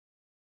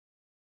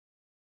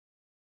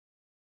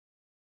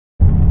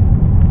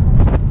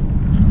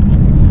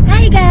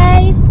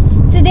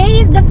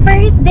the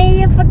first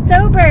day of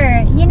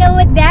October. You know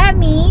what that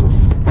means?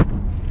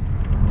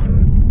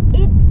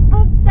 It's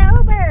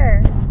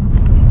October.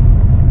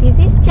 This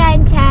is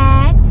Chan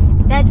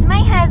Chan. That's my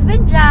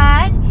husband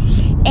John.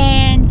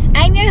 And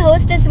I'm your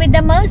hostess with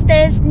the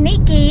mostest,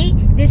 Nikki.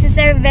 This is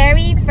our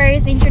very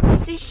first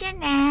introduction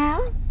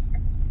now.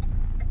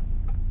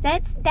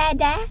 That's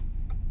Dada,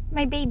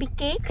 my baby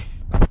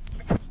cakes.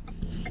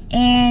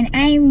 And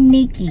I'm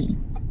Nikki.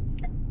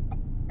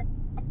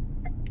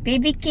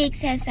 Baby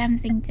Cakes has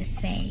something to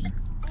say.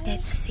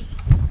 Let's see.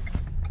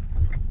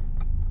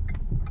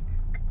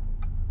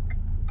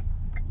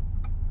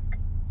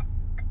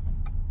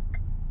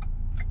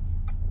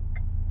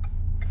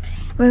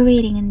 We're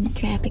waiting in the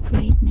traffic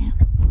right now.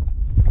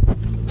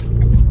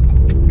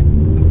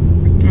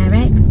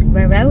 Alright,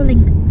 we're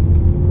rolling.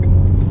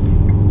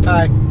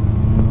 Hi.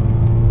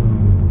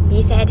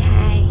 He said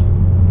hi.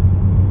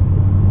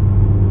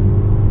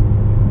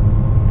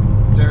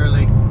 It's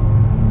early.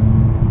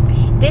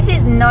 This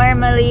is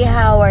normally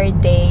how our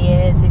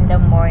day is in the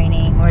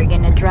morning. We're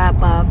gonna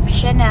drop off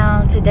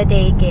Chanel to the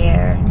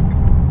daycare.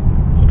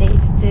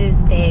 Today's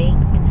Tuesday.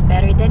 It's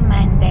better than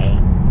Monday.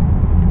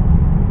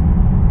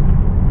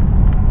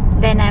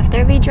 Then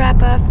after we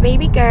drop off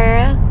baby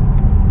girl,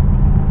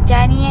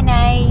 Johnny and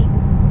I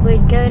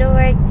would go to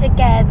work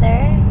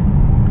together.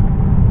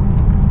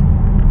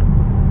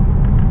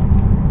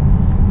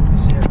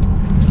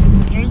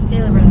 You're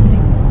still rolling.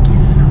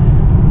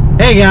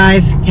 Hey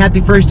guys,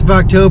 happy 1st of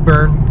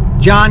October.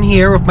 John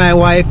here with my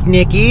wife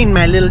Nikki and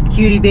my little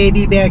cutie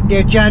baby back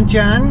there, Chan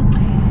Chan.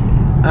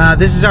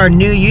 This is our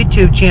new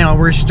YouTube channel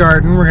we're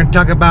starting. We're going to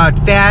talk about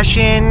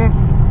fashion,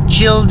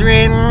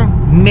 children,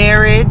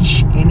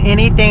 marriage, and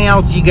anything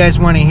else you guys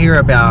want to hear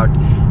about.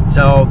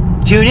 So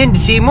tune in to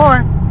see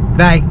more.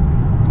 Bye.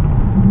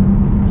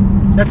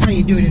 That's how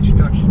you do an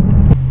introduction.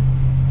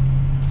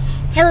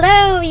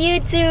 Hello,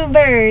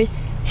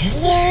 YouTubers.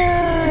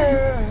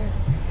 Hello,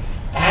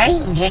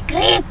 I'm the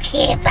Crypt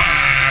Keeper.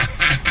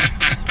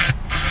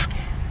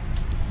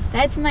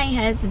 That's my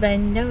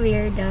husband, the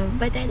weirdo,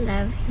 but I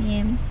love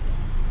him.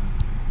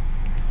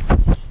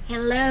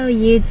 Hello,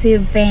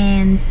 YouTube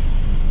fans.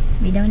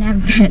 We don't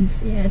have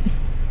fans yet.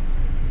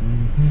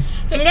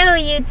 Hello,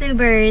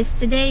 YouTubers.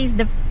 Today is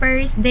the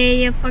first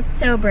day of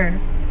October.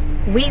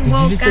 We Did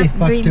woke you just say up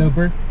green.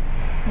 fucktober?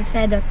 I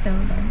said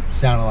October.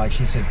 Sounded like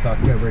she said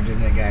fucktober,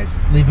 didn't it, guys?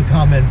 Leave a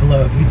comment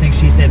below if you think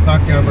she said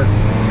fucktober.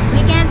 We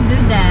can't do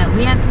that.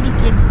 We have to be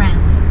kid friendly.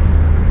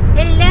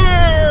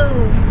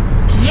 Hello,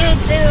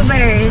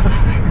 YouTubers.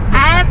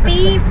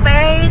 Happy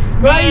first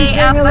Why are you day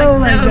saying of hello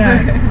like October.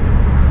 that?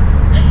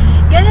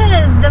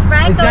 Because the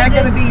prank Is that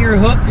going to be your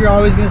hook? You're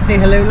always going to say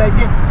hello like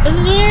that?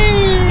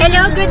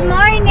 Hello, good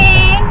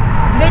morning.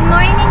 Good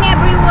morning,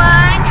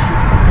 everyone.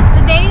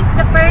 Today's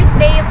the first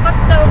day of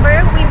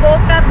October. We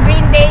woke up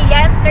green day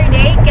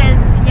yesterday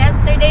because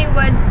yesterday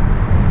was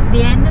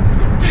the end of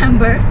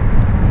September.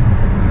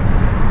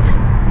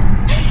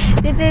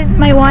 This is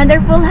my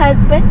wonderful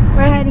husband.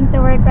 We're heading to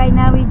work right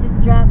now. We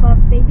just dropped off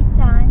baby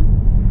John.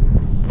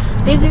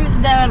 This is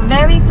the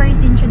very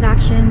first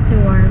introduction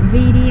to our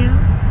video.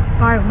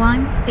 Part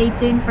 1. Stay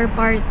tuned for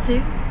part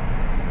 2.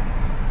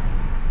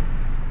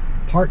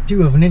 Part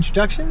 2 of an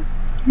introduction?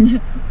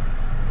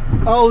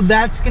 Oh,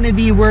 that's going to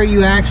be where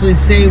you actually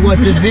say what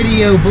the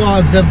video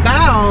blog's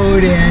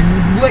about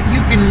and what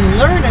you can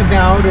learn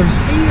about or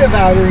see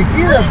about or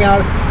hear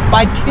about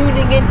by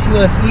tuning into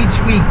us each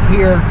week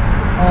here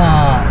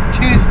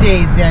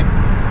Tuesdays at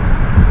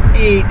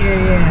 8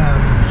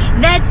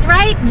 a.m. That's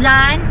right,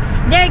 John.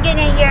 They're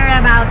gonna hear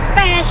about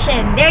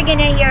fashion. They're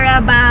gonna hear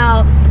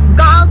about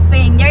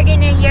golfing. They're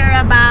gonna hear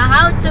about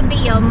how to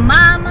be a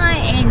mama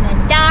and a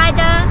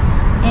dada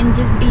and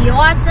just be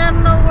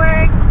awesome at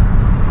work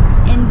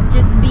and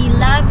just be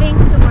loving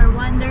to our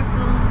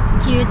wonderful,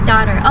 cute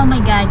daughter. Oh my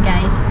God,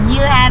 guys,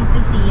 you have to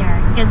see her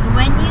because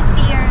when you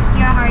see her,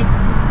 your heart's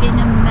just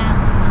gonna melt.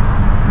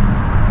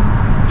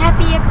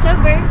 Happy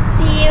October.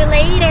 See you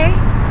later.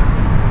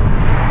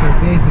 So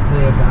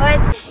basically about...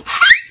 What's...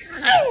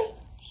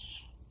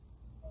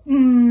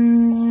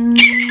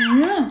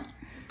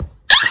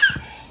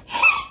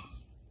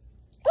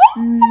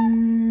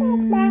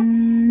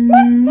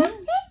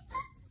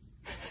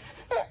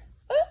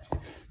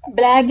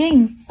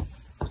 Blagging.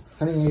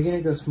 Honey, are you going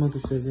to go smoke a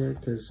cigarette?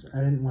 Because I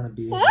didn't want to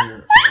be in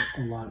here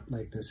a lot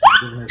like this.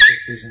 I'm giving her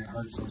kisses and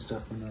hugs and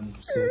stuff when I'm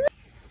sick.